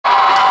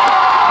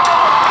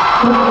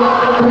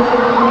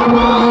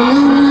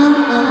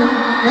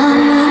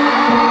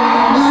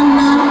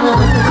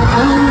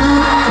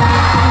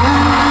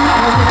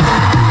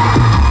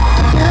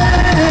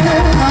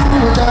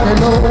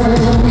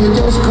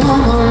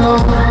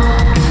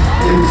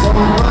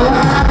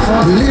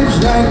Lips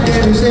like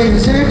everything,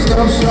 sex,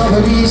 no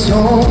strawberry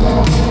song.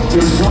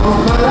 Just all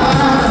my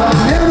life.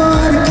 Never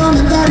heard it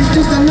coming, thought it's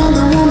just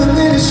another woman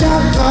with a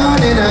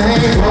shotgun in her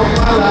hand. All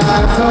my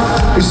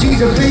life.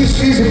 She's a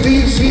beast, she's a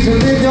beat, she's a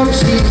rhythm,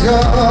 she's a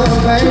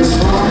bass.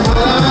 All my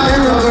life.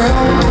 And a girl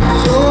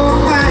so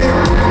fine,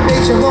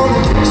 makes you want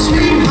to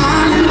scream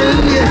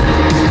hallelujah.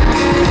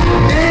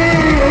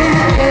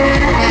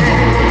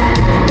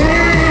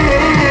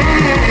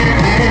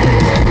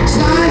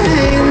 Slide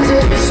hands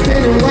up,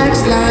 spinning wax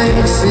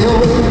like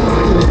silk.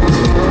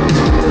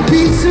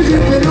 Beats are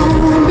dripping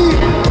on me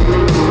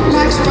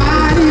like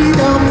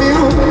spider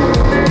milk.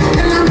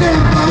 And I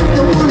never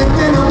the one that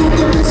then I woke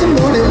up this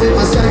morning with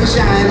my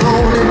sunshine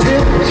on the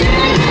drip.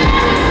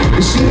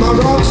 She's my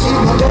rock, she's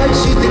my blood,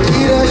 she's the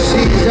killer,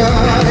 she's a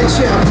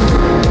chip.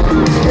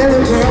 And a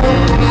girl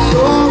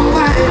so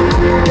fine,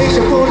 makes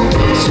you want to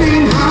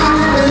scream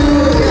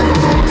hallelujah.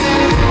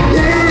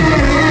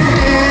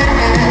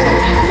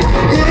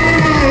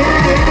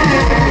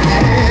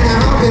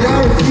 And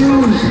I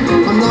refuse,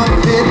 I'm not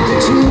fit to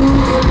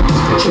choose.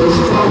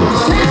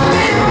 Set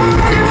me on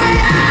the way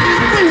out,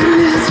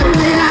 when it's the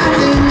way I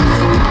lose.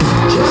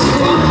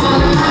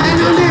 And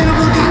I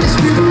never got this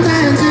little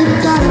dancing,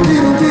 got a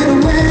little bit of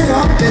wet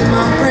up in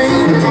my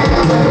brain.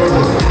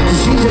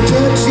 She's a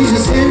jerk, she's a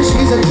sin,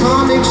 she's a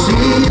comic,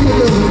 she's a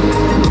look.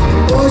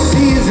 Oh,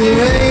 she's a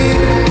rain.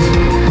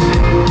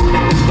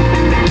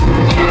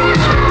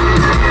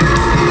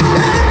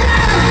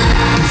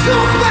 So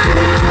fine,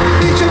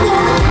 did you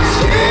wanna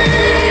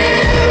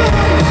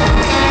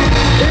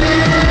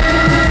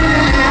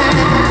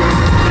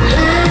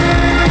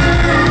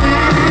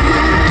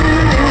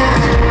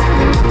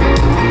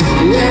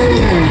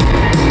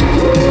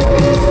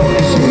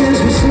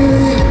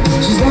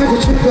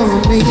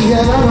on me,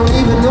 yeah, I don't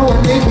even know her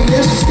name, but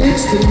yeah, she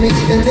sticks to me.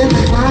 And then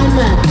the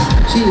climax,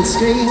 she would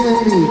scream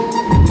at me.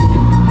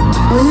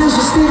 Oh yeah,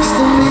 she sticks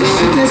to me,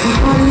 she gets me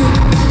funny.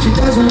 She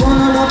doesn't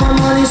want none of my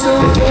money, so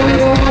I throw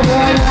it over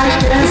her like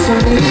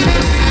gasoline.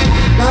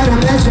 But I'm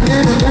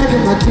mentioning her back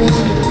in my team.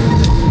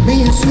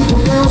 Me and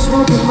Supergirl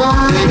smoking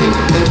my drink.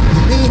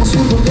 Me and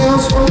Supergirl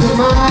smoking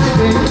my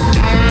drink.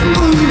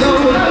 Oh no,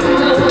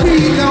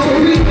 we know,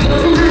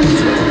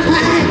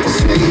 I'm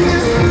sweet,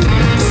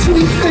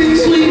 sweet thing,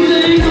 sweet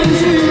thing.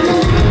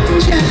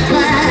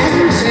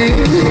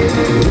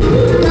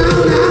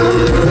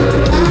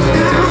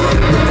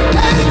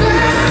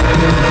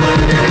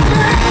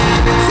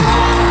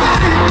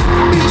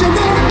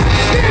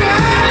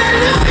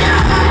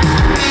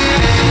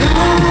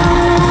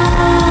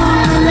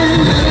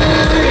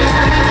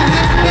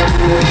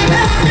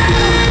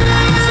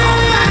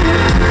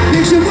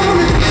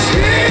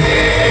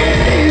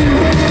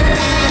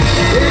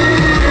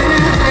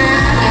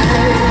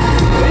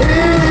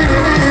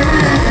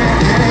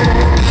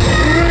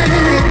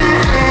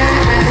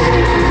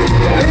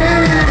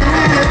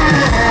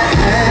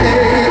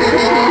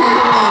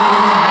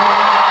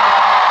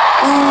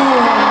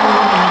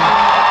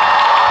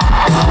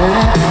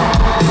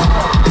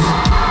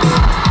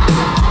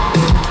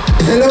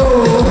 Hello.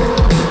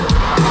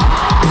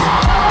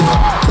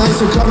 Thanks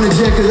for coming to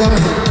check us out.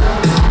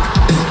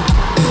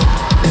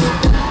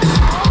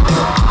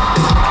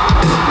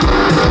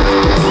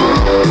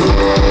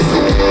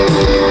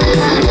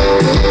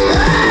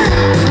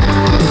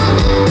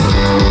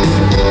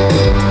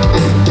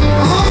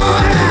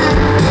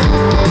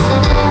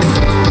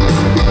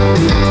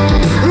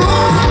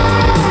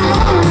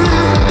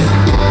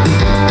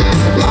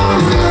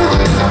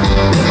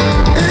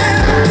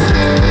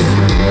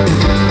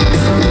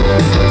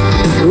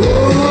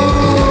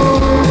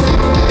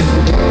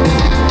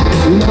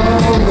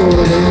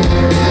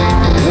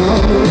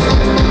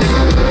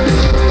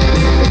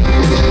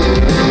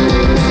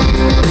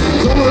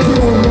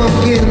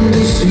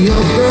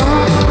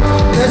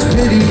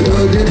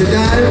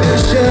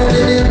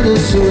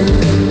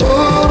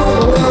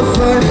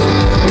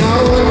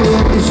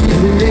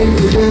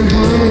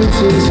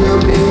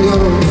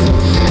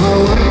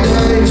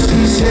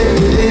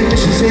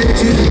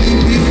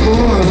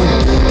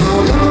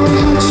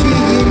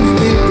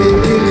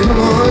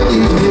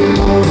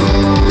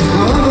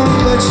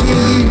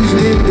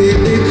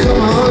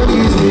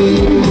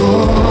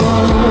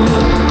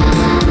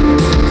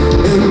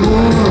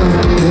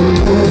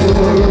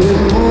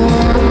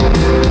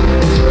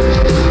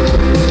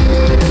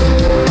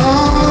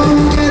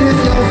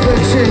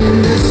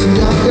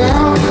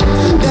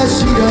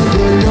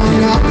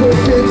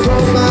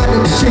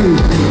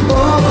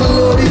 Oh,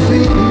 glory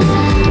be.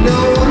 No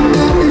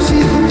wonder if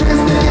she's the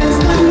best against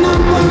the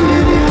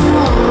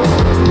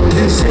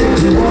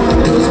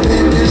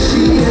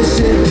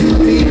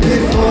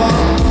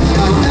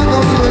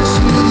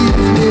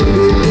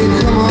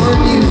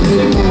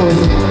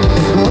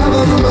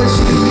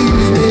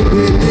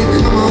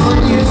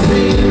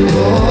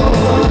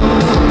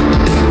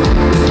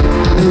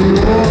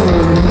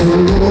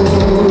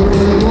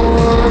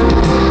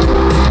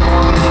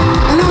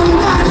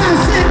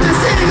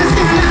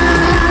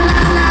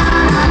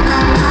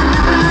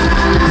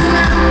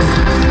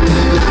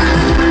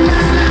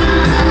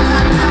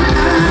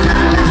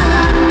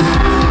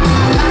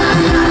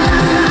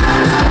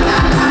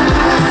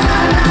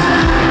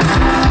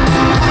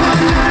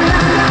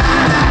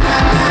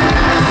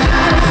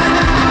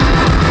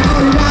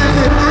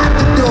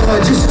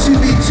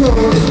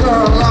told the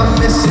girl I'm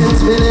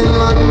missing's been in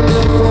London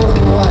for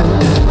a while.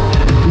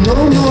 No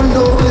more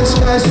Northern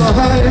skies for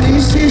her. And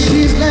he says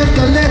she's left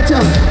a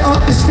letter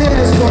up the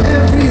stairs for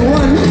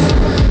everyone.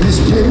 It's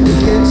been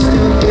against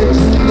her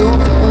getting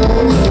off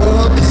all the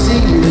world to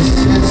see you.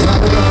 Since I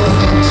love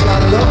how much I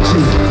loved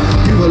you,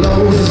 you will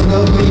always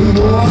love me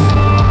more.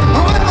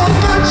 However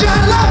much I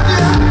love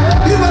you,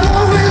 you will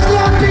always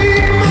love me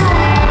more.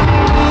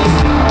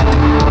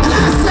 And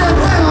I said,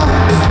 well,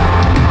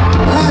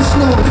 that's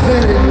not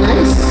very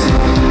nice.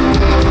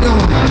 No.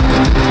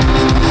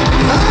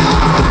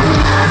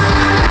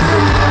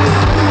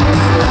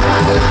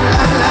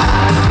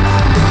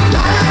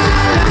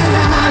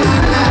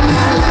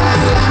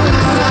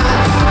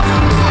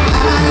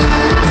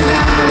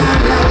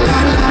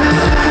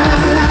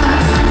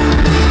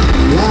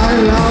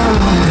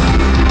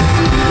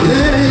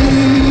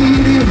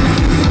 Lady,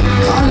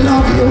 I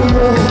love you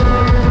more.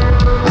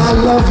 I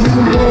love you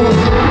more.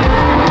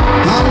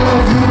 I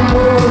love you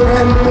more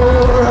and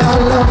more. I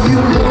love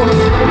you more.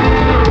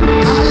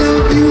 I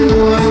love you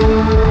more.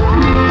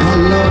 I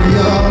love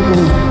you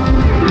more.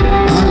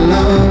 I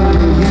love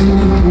you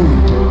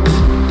more.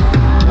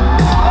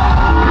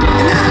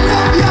 And I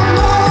love you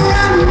more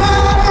and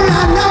more.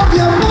 I love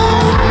you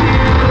more.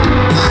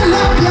 I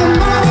love you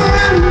more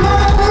and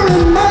more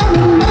and more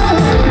and more.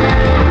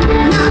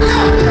 And I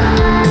love you.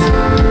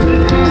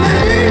 And I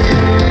need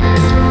you.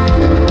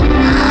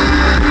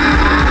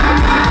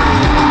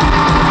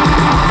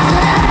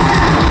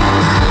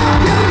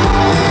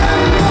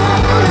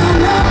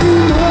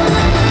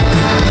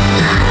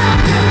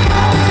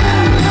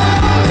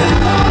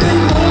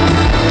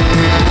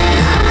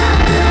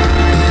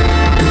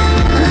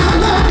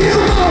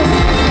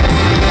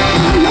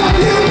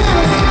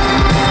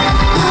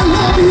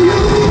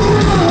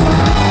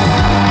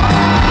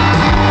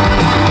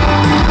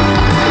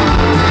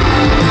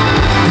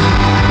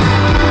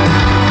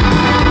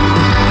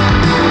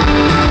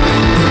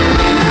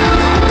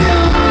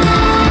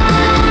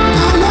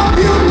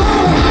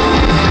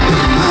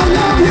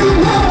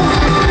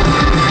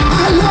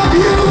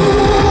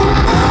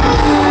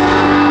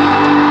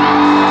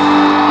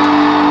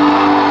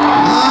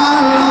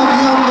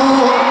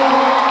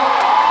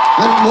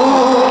 And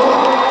more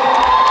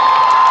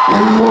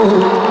and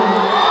more.